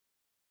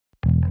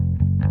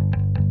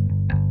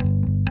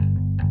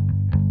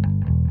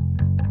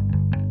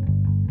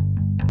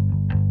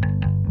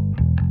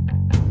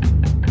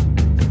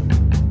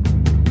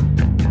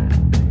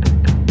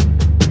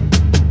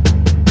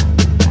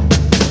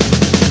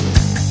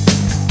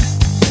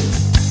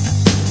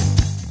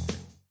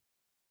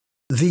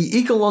The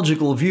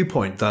ecological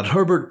viewpoint that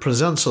Herbert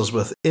presents us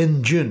with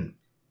in Dune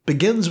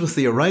begins with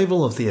the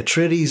arrival of the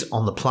Atreides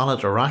on the planet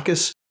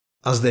Arrakis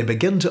as they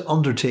begin to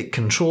undertake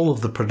control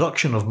of the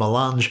production of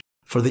melange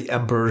for the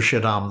Emperor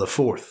Shaddam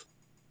IV.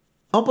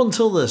 Up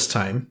until this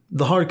time,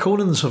 the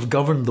Harkonnens have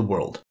governed the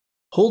world,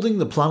 holding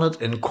the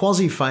planet in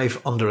quasi-fief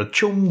under a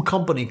Chum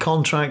Company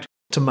contract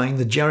to mine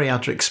the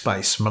geriatric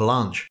spice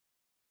melange.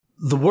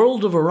 The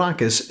world of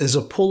Arrakis is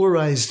a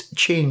polarised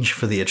change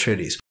for the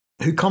Atreides,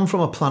 who come from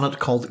a planet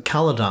called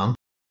Caladan,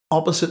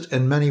 opposite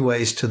in many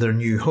ways to their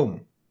new home,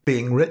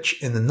 being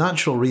rich in the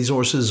natural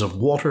resources of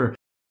water,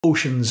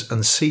 oceans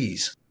and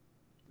seas.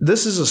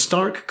 This is a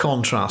stark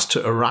contrast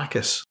to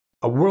Arrakis,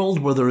 a world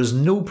where there is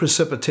no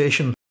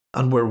precipitation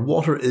and where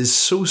water is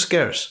so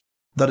scarce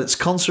that its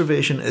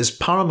conservation is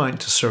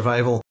paramount to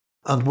survival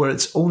and where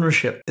its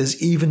ownership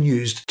is even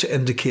used to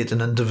indicate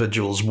an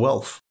individual's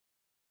wealth.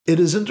 It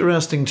is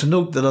interesting to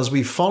note that as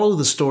we follow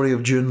the story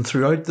of Dune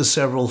throughout the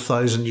several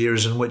thousand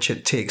years in which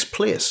it takes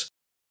place,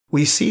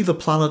 we see the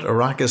planet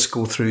Arrakis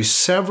go through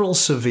several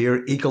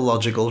severe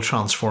ecological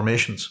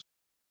transformations.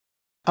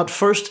 At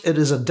first, it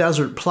is a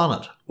desert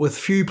planet, with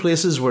few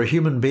places where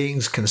human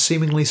beings can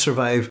seemingly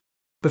survive,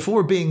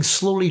 before being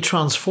slowly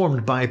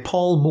transformed by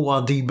Paul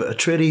Muad'Dib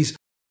Atreides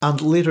and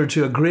later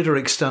to a greater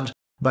extent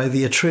by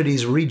the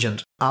Atreides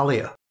regent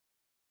Alia.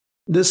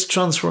 This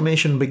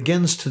transformation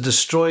begins to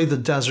destroy the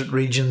desert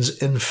regions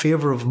in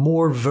favour of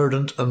more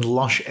verdant and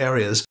lush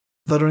areas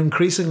that are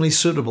increasingly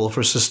suitable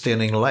for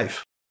sustaining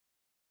life.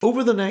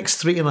 Over the next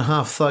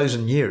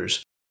 3,500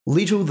 years,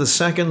 Leto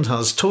II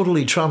has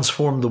totally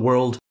transformed the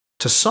world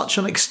to such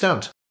an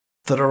extent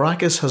that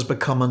Arrakis has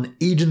become an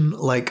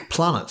Eden-like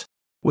planet,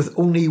 with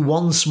only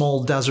one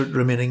small desert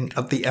remaining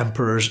at the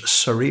Emperor's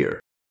Sarir.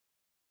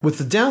 With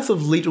the death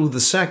of Leto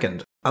II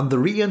and the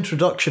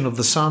reintroduction of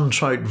the sand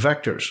trout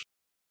vectors,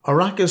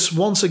 Arrakis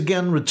once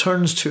again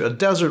returns to a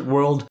desert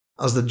world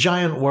as the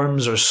giant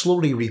worms are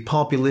slowly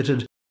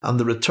repopulated and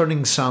the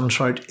returning sand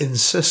trout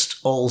insist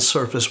all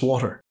surface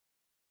water.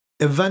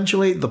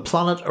 Eventually, the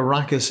planet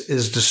Arrakis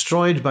is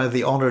destroyed by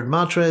the honoured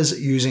Matres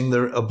using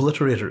their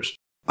obliterators,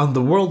 and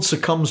the world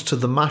succumbs to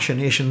the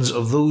machinations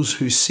of those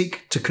who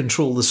seek to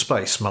control the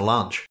spice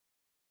melange.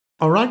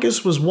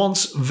 Arrakis was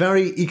once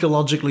very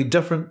ecologically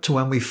different to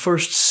when we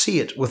first see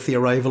it with the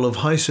arrival of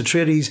House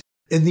Atreides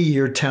in the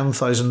year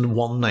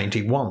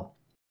 10,191.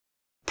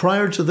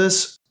 Prior to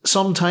this,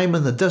 sometime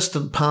in the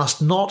distant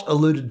past not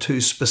alluded to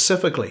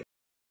specifically,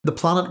 the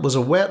planet was a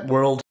wet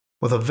world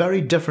with a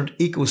very different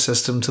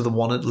ecosystem to the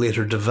one it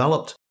later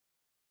developed.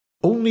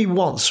 Only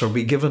once are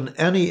we given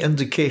any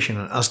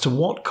indication as to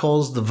what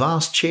caused the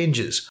vast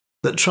changes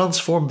that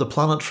transformed the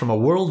planet from a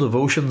world of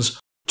oceans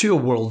to a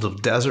world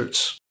of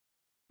deserts.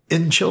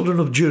 In Children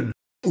of Dune,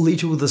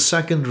 Leto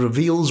II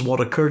reveals what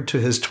occurred to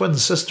his twin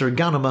sister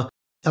Ganima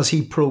as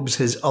he probes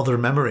his other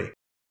memory.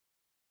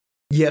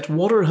 Yet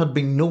water had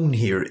been known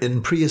here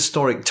in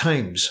prehistoric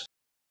times.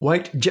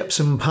 White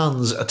gypsum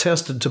pans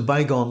attested to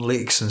bygone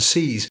lakes and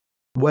seas.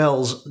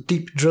 Wells,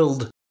 deep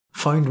drilled,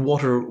 found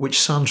water which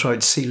sand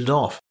trout sealed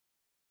off.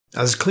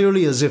 As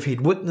clearly as if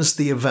he'd witnessed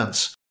the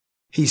events,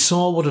 he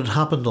saw what had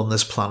happened on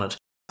this planet,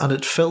 and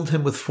it filled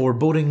him with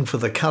foreboding for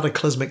the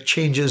cataclysmic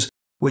changes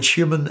which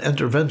human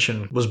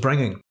intervention was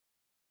bringing.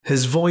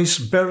 His voice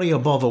barely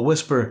above a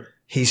whisper,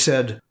 he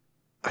said,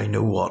 "I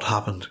know what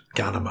happened,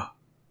 Ganima."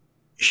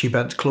 She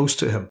bent close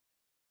to him.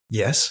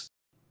 "Yes?"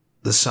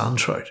 "The sand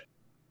trout."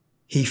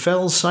 He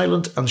fell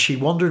silent and she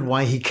wondered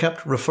why he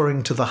kept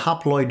referring to the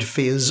haploid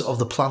phase of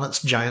the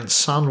planet's giant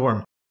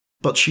sandworm,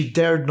 but she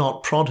dared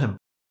not prod him.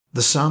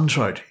 "The sand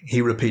trout,"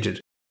 he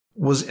repeated,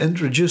 "was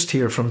introduced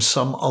here from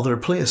some other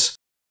place.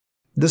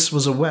 This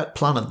was a wet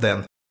planet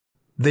then.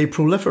 They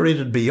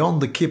proliferated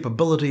beyond the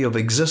capability of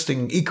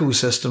existing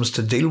ecosystems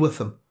to deal with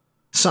them.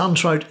 Sand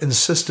trout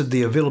insisted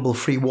the available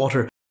free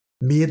water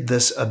made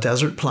this a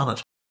desert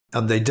planet,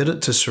 and they did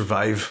it to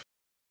survive.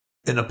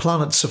 In a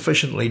planet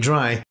sufficiently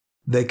dry,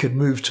 they could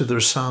move to their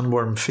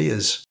sandworm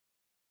phase.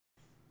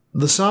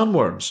 The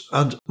sandworms,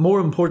 and more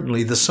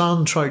importantly the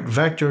sand trout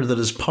vector that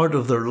is part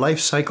of their life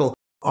cycle,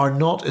 are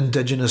not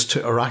indigenous to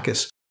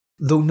Arrakis,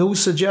 though no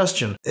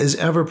suggestion is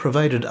ever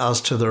provided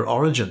as to their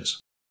origins.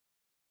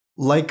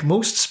 Like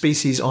most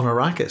species on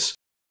Arrakis,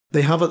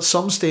 they have at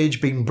some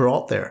stage been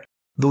brought there,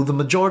 though the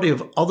majority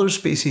of other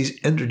species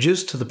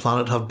introduced to the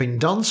planet have been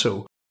done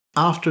so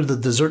after the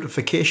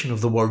desertification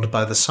of the world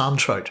by the sand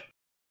trout.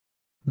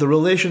 The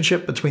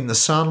relationship between the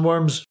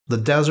sandworms, the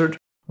desert,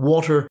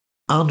 water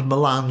and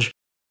melange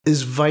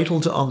is vital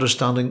to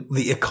understanding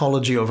the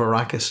ecology of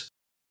Arrakis.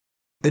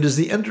 It is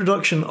the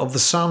introduction of the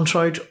sand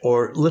trout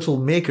or little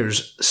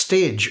makers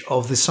stage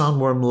of the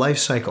sandworm life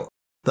cycle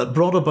that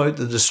brought about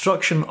the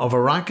destruction of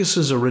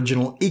Arrakis'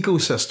 original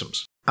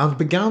ecosystems and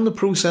began the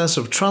process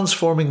of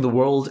transforming the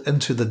world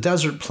into the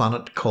desert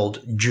planet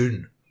called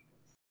Dune.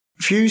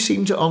 Few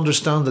seem to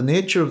understand the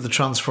nature of the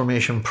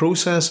transformation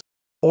process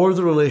or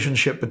the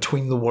relationship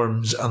between the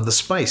worms and the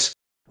spice,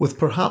 with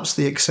perhaps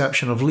the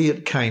exception of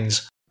Liet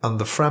Kynes and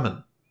the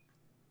Fremen.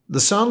 The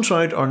sand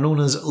trout are known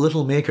as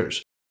little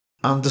makers,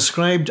 and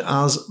described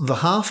as the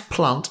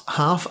half-plant,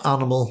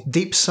 half-animal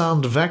deep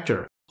sand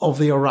vector of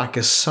the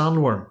Arrakis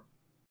sandworm.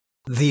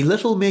 The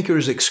Little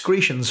Maker's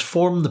excretions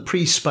form the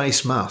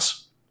pre-spice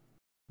mass.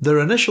 Their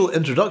initial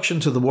introduction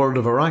to the world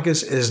of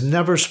Arrakis is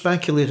never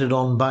speculated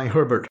on by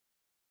Herbert,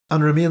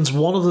 and remains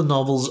one of the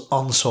novel's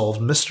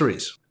unsolved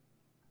mysteries.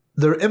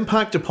 Their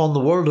impact upon the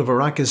world of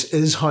Arrakis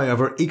is,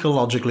 however,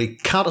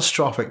 ecologically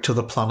catastrophic to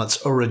the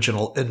planet's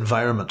original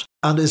environment,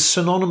 and is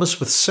synonymous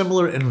with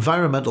similar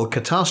environmental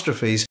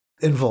catastrophes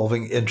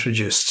involving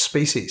introduced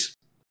species.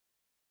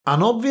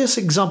 An obvious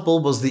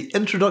example was the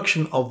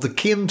introduction of the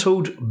cane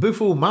toad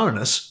Bufo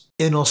marinus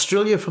in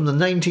Australia from the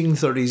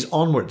 1930s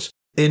onwards,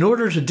 in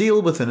order to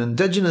deal with an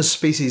indigenous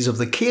species of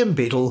the cane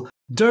beetle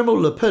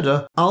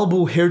Dermolepida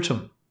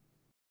albohirtum.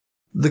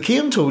 The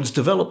cane toads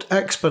developed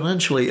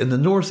exponentially in the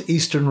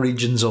northeastern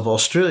regions of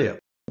Australia,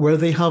 where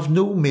they have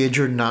no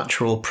major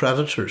natural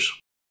predators.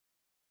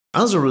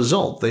 As a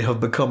result, they have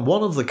become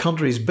one of the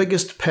country's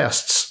biggest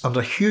pests and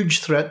a huge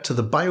threat to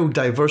the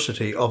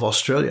biodiversity of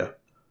Australia.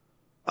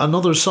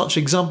 Another such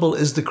example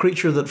is the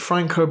creature that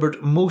Frank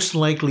Herbert most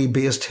likely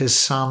based his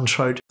sand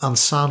trout and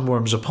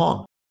sandworms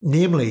upon,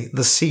 namely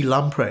the sea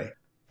lamprey,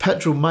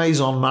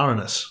 Petromyzon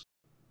marinus.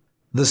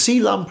 The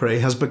sea lamprey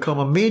has become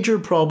a major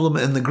problem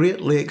in the Great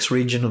Lakes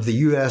region of the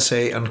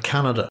USA and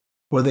Canada,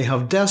 where they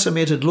have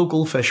decimated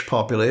local fish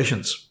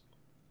populations.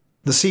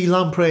 The sea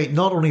lamprey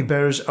not only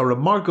bears a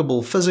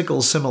remarkable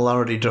physical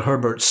similarity to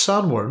Herbert's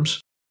sandworms,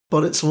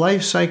 but its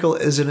life cycle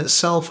is in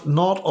itself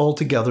not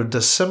altogether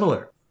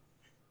dissimilar.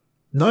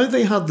 Now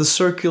they had the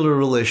circular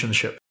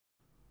relationship.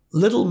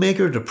 Little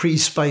Maker to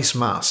pre-spice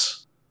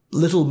mass,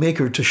 Little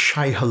Maker to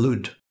Shai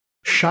Hulud,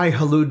 Shai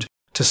Hulud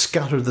to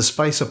scatter the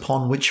spice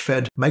upon which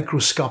fed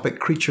microscopic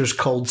creatures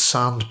called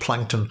sand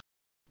plankton.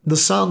 The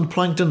sand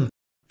plankton,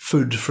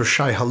 food for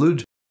Shai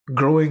Hulud,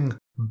 growing,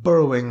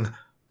 burrowing,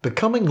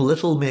 becoming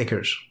little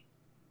makers.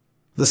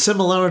 The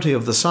similarity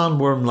of the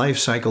sandworm life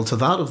cycle to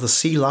that of the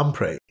sea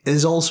lamprey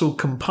is also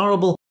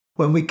comparable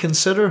when we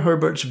consider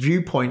Herbert's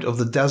viewpoint of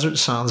the desert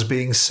sands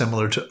being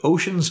similar to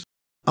oceans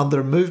and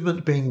their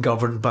movement being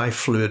governed by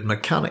fluid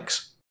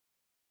mechanics.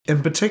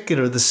 In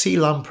particular, the sea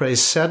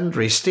lamprey's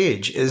sedentary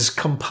stage is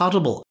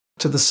compatible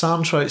to the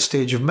sand trout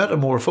stage of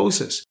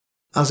metamorphosis,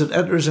 as it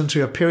enters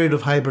into a period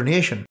of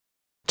hibernation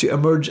to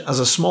emerge as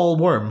a small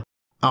worm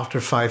after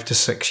 5 to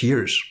 6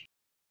 years.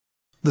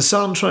 The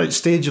sand trout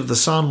stage of the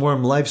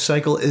sandworm life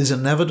cycle is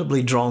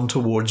inevitably drawn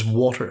towards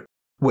water,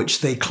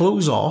 which they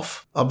close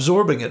off,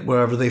 absorbing it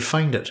wherever they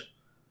find it.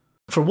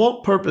 For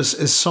what purpose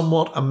is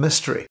somewhat a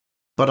mystery,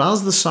 but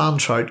as the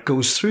sand trout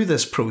goes through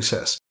this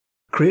process,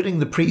 creating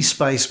the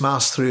pre-spice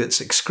mass through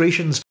its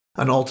excretions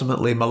and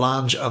ultimately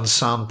melange and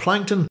sand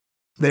plankton,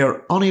 they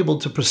are unable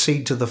to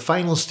proceed to the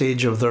final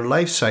stage of their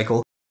life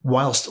cycle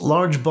whilst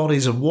large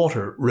bodies of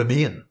water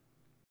remain.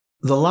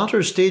 The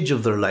latter stage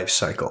of their life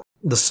cycle,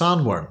 the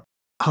sandworm,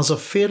 has a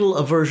fatal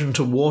aversion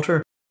to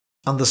water,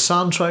 and the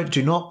sand trout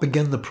do not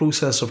begin the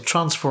process of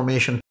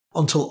transformation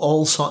until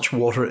all such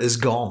water is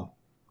gone.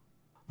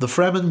 The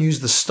Fremen use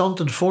the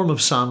stunted form of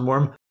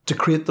sandworm to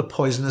create the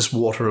poisonous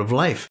water of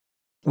life,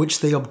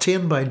 which they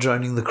obtain by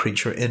drowning the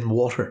creature in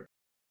water.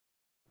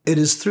 It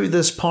is through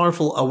this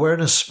powerful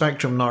awareness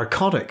spectrum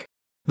narcotic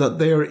that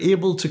they are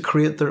able to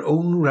create their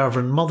own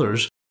Reverend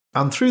Mothers,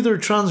 and through their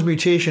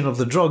transmutation of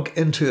the drug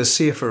into a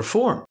safer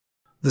form,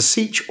 the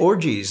siege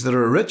orgies that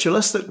are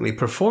ritualistically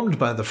performed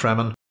by the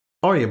Fremen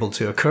are able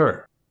to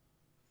occur.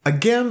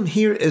 Again,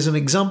 here is an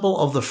example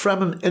of the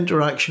Fremen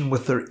interaction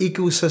with their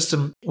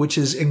ecosystem, which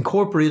is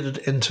incorporated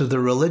into their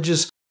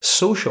religious,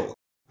 social,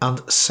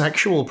 and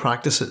sexual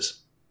practices.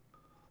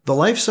 The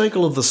life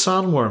cycle of the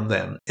sandworm,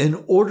 then,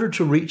 in order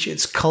to reach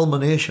its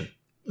culmination,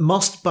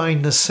 must by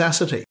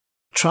necessity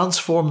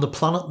transform the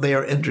planet they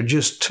are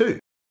introduced to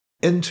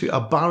into a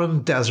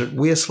barren desert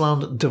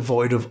wasteland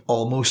devoid of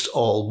almost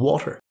all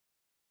water.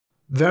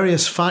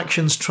 Various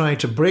factions try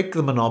to break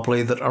the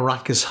monopoly that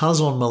Arrakis has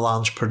on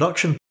melange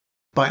production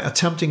by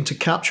attempting to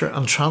capture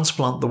and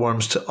transplant the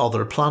worms to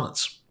other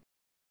planets.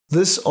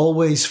 This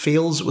always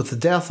fails with the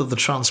death of the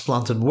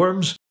transplanted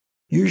worms,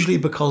 usually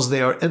because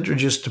they are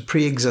introduced to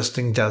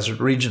pre-existing desert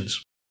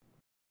regions.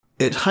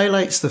 It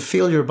highlights the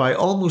failure by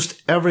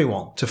almost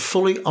everyone to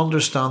fully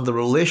understand the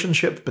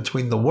relationship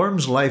between the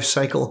worm's life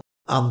cycle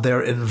and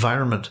their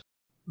environment,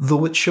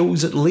 though it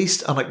shows at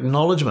least an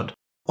acknowledgement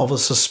of a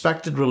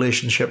suspected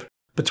relationship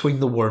between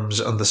the worms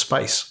and the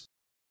spice.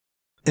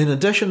 In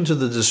addition to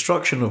the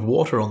destruction of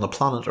water on the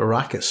planet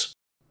Arrakis,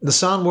 the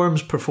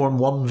sandworms perform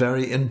one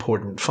very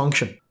important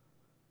function.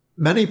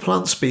 Many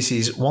plant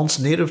species once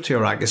native to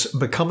Arrakis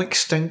become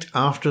extinct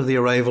after the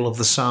arrival of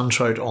the sand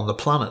trout on the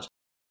planet,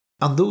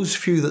 and those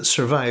few that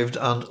survived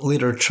and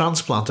later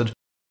transplanted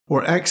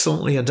were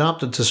excellently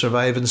adapted to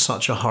survive in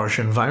such a harsh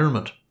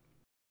environment.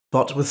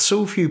 But with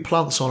so few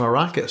plants on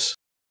Arrakis,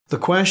 the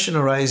question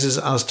arises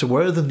as to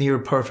where the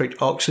near-perfect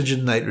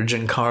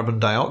oxygen-nitrogen-carbon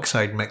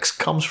dioxide mix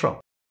comes from.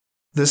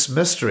 This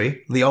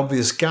mystery, the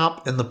obvious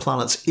gap in the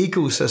planet's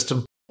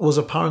ecosystem, was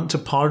apparent to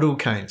Pardo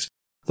Kynes,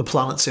 the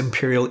planet's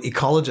imperial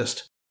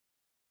ecologist.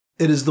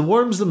 It is the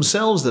worms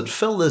themselves that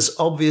fill this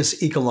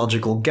obvious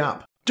ecological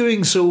gap,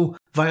 doing so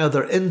via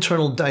their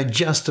internal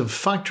digestive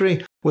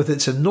factory with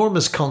its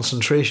enormous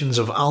concentrations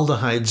of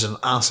aldehydes and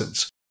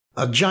acids,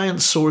 a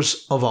giant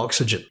source of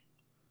oxygen.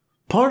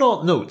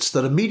 Pardot notes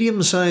that a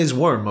medium-sized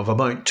worm of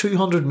about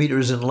 200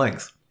 metres in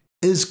length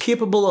is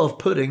capable of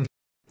putting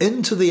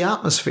into the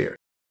atmosphere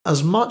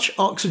as much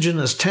oxygen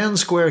as 10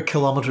 square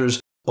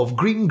kilometres of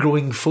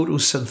green-growing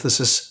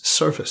photosynthesis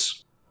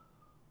surface.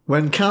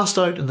 When cast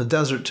out in the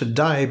desert to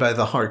die by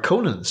the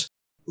Harkonnens,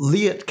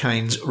 Liet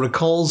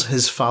recalls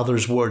his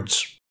father's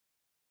words.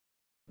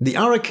 The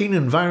Arrakeen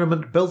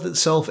environment built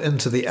itself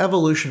into the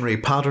evolutionary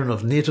pattern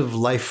of native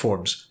life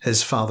forms,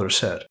 his father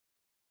said.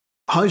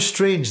 How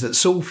strange that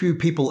so few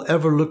people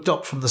ever looked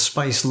up from the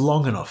spice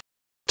long enough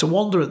to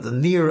wonder at the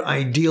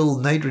near-ideal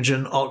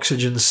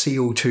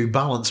nitrogen-oxygen-CO2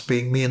 balance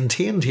being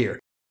maintained here,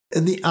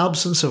 in the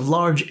absence of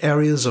large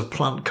areas of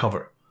plant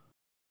cover.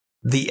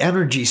 The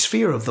energy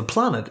sphere of the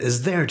planet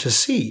is there to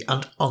see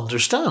and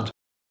understand.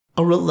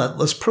 A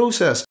relentless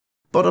process,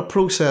 but a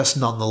process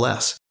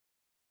nonetheless.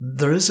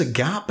 There is a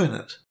gap in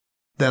it.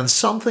 Then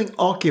something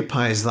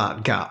occupies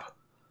that gap.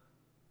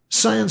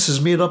 Science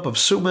is made up of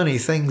so many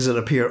things that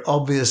appear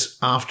obvious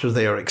after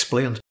they are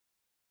explained.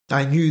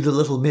 I knew the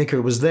little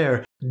maker was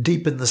there,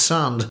 deep in the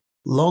sand,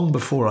 long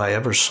before I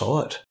ever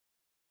saw it.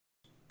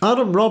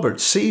 Adam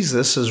Roberts sees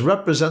this as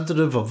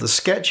representative of the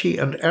sketchy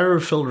and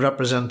error-filled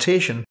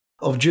representation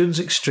of Dune's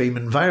extreme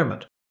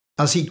environment,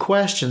 as he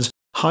questions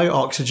how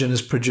oxygen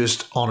is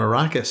produced on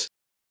Arrakis.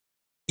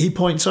 He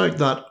points out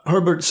that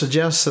Herbert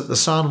suggests that the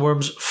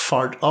sandworms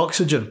fart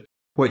oxygen,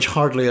 which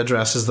hardly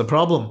addresses the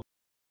problem.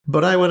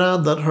 But I would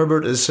add that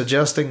Herbert is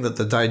suggesting that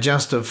the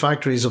digestive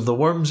factories of the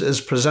worms is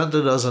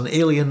presented as an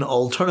alien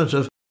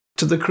alternative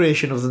to the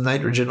creation of the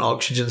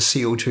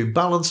nitrogen-oxygen-CO2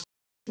 balance,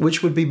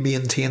 which would be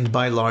maintained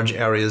by large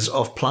areas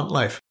of plant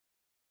life.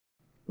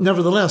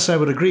 Nevertheless, I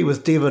would agree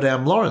with David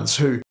M. Lawrence,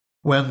 who,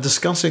 when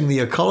discussing the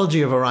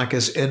ecology of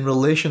Arrakis in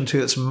relation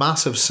to its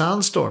massive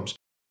sandstorms,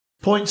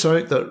 points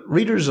out that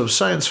readers of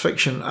science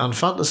fiction and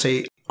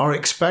fantasy are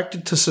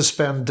expected to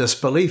suspend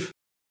disbelief.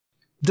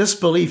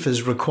 Disbelief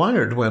is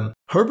required when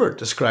Herbert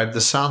described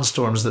the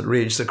sandstorms that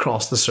raged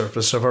across the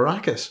surface of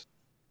Arrakis.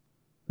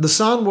 The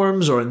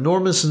sandworms are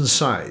enormous in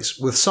size,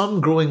 with some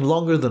growing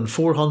longer than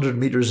 400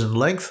 metres in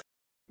length,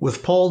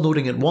 with Paul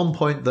noting at one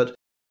point that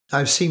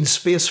I've seen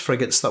space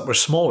frigates that were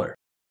smaller.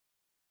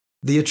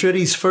 The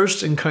Atreides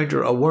first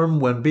encounter a worm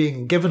when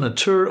being given a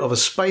tour of a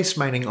spice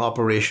mining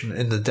operation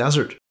in the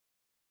desert.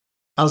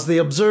 As they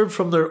observe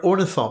from their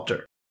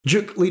ornithopter,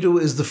 Duke Leto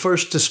is the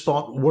first to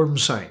spot worm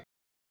sign,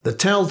 the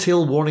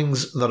telltale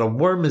warnings that a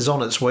worm is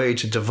on its way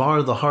to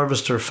devour the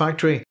harvester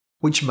factory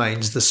which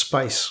mines the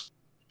spice.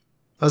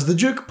 As the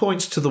Duke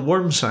points to the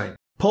worm sign,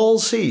 Paul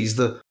sees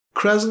the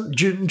crescent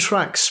dune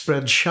tracks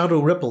spread shadow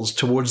ripples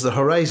towards the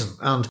horizon,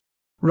 and,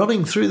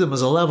 running through them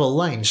as a level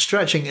line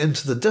stretching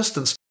into the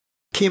distance,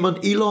 came an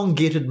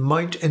elongated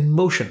mount in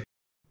motion,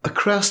 a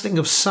cresting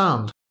of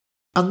sand,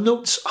 and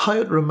notes how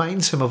it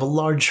reminds him of a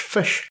large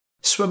fish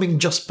swimming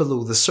just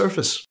below the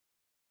surface.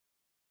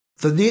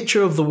 The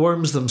nature of the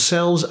worms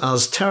themselves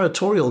as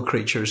territorial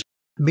creatures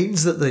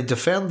means that they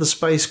defend the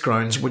spice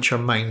grounds which are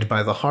mined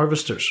by the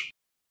harvesters.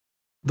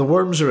 The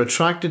worms are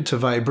attracted to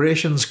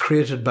vibrations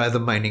created by the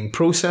mining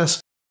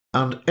process,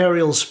 and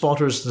aerial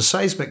spotters and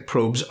seismic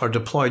probes are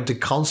deployed to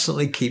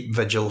constantly keep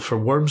vigil for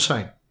worm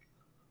sign.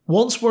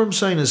 Once worm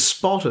sign is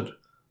spotted,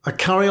 a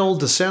carryall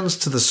descends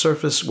to the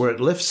surface where it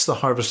lifts the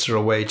harvester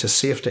away to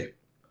safety.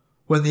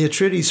 When the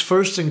Atreides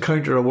first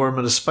encounter a worm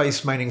at a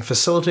spice mining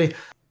facility,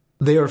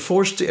 they are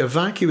forced to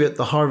evacuate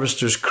the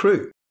harvester's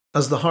crew,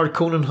 as the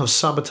Harkonnen have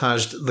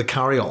sabotaged the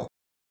carryall.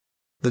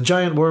 The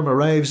giant worm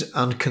arrives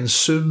and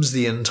consumes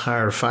the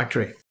entire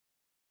factory.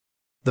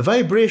 The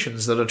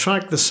vibrations that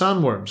attract the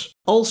sandworms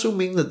also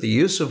mean that the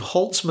use of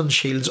Holtzman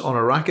shields on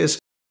Arrakis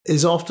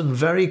is often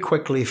very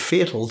quickly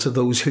fatal to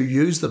those who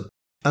use them,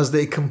 as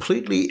they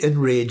completely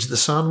enrage the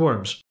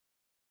sandworms.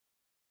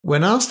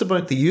 When asked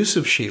about the use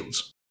of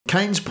shields,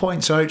 Kynes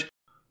points out,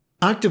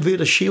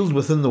 activate a shield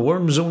within the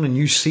worm zone and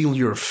you seal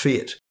your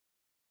fate.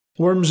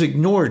 Worms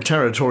ignore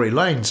territory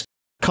lines,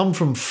 come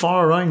from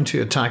far around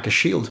to attack a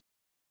shield.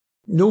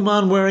 No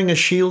man wearing a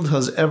shield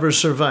has ever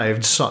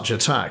survived such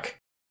attack.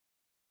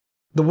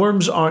 The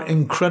worms are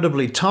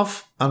incredibly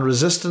tough and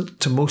resistant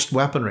to most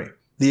weaponry,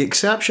 the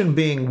exception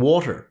being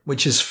water,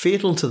 which is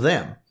fatal to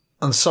them,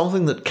 and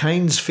something that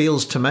Kynes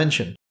fails to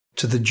mention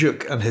to the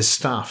Duke and his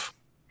staff.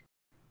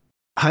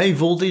 High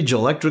voltage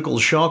electrical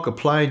shock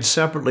applied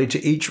separately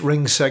to each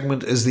ring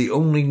segment is the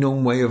only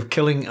known way of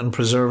killing and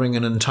preserving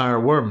an entire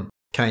worm,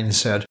 Kynes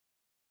said.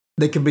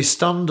 They can be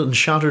stunned and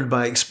shattered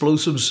by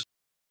explosives,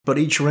 but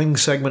each ring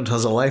segment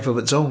has a life of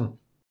its own.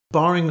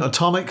 Barring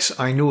atomics,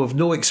 I know of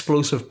no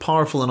explosive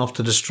powerful enough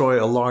to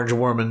destroy a large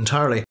worm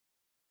entirely.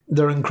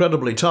 They're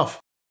incredibly tough.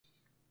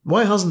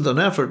 Why hasn't an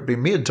effort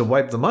been made to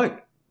wipe them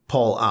out?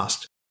 Paul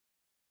asked.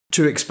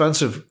 Too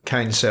expensive,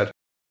 Kynes said.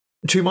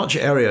 Too much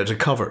area to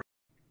cover.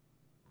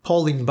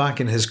 Paul leaned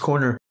back in his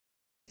corner,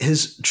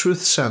 his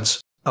truth sense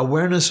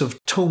awareness of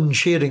tone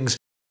shadings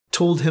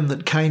told him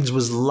that Kynes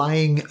was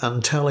lying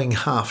and telling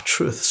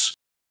half-truths.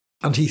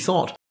 And he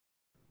thought,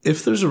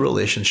 if there's a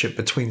relationship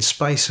between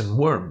spice and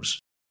worms,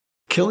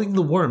 killing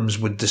the worms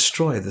would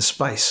destroy the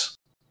spice.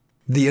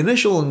 The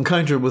initial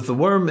encounter with the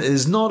worm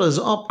is not as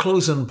up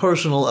close and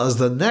personal as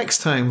the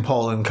next time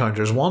Paul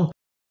encounters one,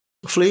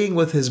 fleeing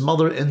with his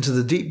mother into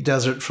the deep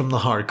desert from the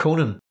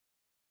Harkonnen.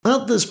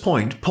 At this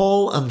point,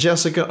 Paul and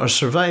Jessica are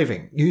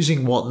surviving,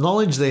 using what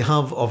knowledge they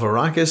have of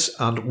Arrakis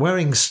and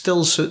wearing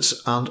still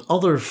suits and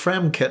other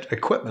Fremkit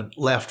equipment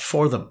left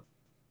for them.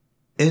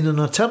 In an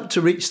attempt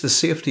to reach the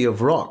safety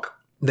of rock,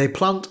 they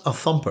plant a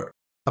thumper,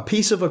 a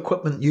piece of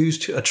equipment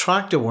used to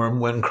attract a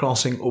worm when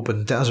crossing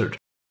open desert.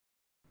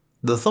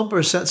 The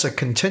thumper sets a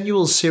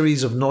continual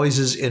series of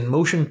noises in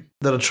motion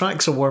that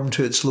attracts a worm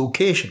to its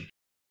location,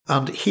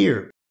 and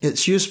here,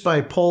 its use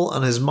by Paul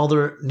and his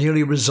mother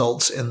nearly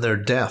results in their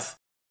death.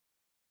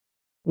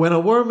 When a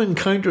worm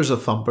encounters a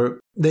thumper,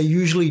 they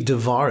usually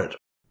devour it,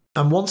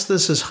 and once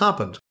this has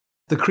happened,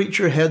 the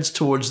creature heads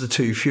towards the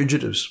two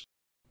fugitives.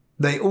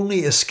 They only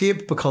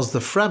escape because the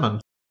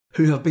Fremen,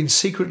 who have been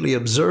secretly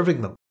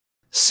observing them,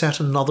 set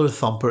another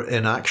thumper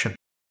in action.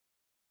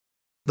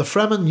 The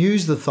Fremen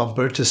use the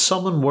thumper to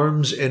summon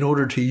worms in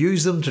order to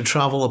use them to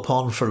travel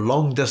upon for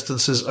long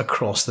distances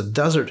across the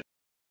desert,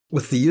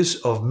 with the use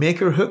of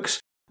maker hooks,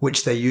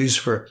 which they use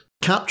for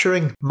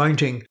capturing,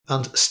 mounting,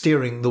 and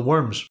steering the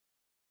worms.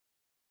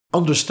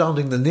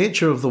 Understanding the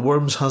nature of the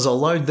worms has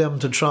allowed them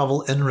to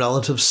travel in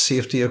relative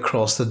safety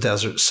across the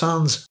desert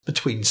sands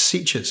between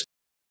sietches,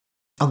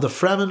 and the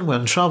Fremen,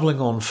 when travelling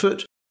on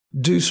foot,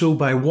 do so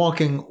by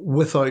walking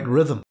without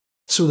rhythm,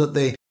 so that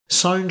they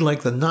sound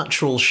like the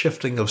natural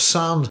shifting of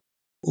sand,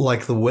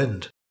 like the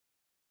wind.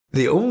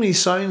 The only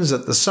sounds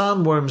that the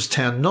sandworms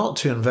tend not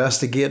to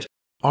investigate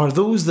are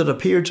those that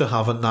appear to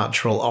have a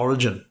natural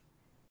origin.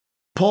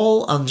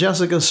 Paul and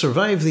Jessica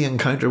survive the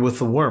encounter with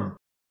the worm,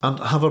 and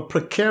have a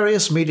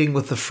precarious meeting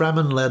with the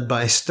Fremen led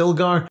by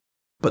Stilgar,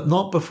 but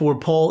not before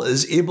Paul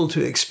is able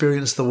to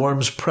experience the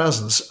worm's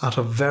presence at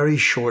a very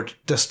short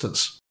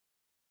distance.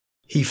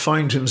 He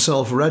found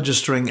himself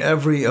registering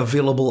every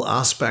available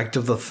aspect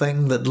of the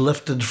thing that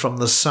lifted from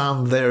the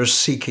sand there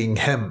seeking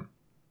him.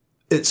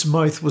 Its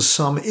mouth was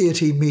some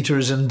 80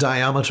 metres in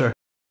diameter,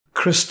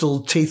 crystal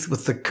teeth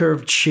with the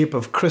curved shape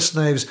of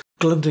crysknives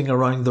glinting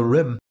around the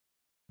rim,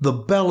 the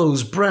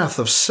bellows breath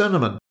of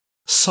cinnamon,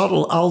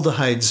 subtle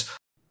aldehydes,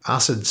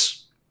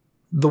 acids.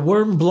 The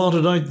worm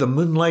blotted out the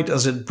moonlight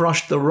as it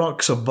brushed the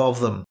rocks above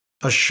them.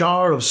 A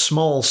shower of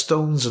small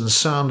stones and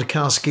sand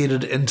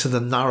cascaded into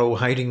the narrow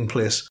hiding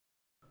place.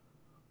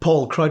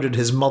 Paul crowded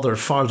his mother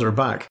farther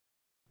back.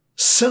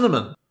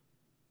 Cinnamon!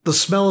 The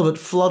smell of it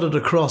flooded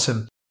across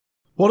him.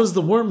 What has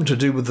the worm to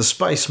do with the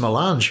spice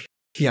melange?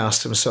 He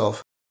asked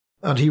himself,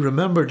 and he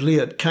remembered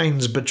Liet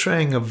Kynes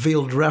betraying a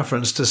veiled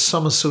reference to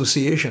some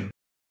association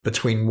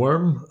between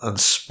worm and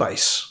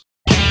spice.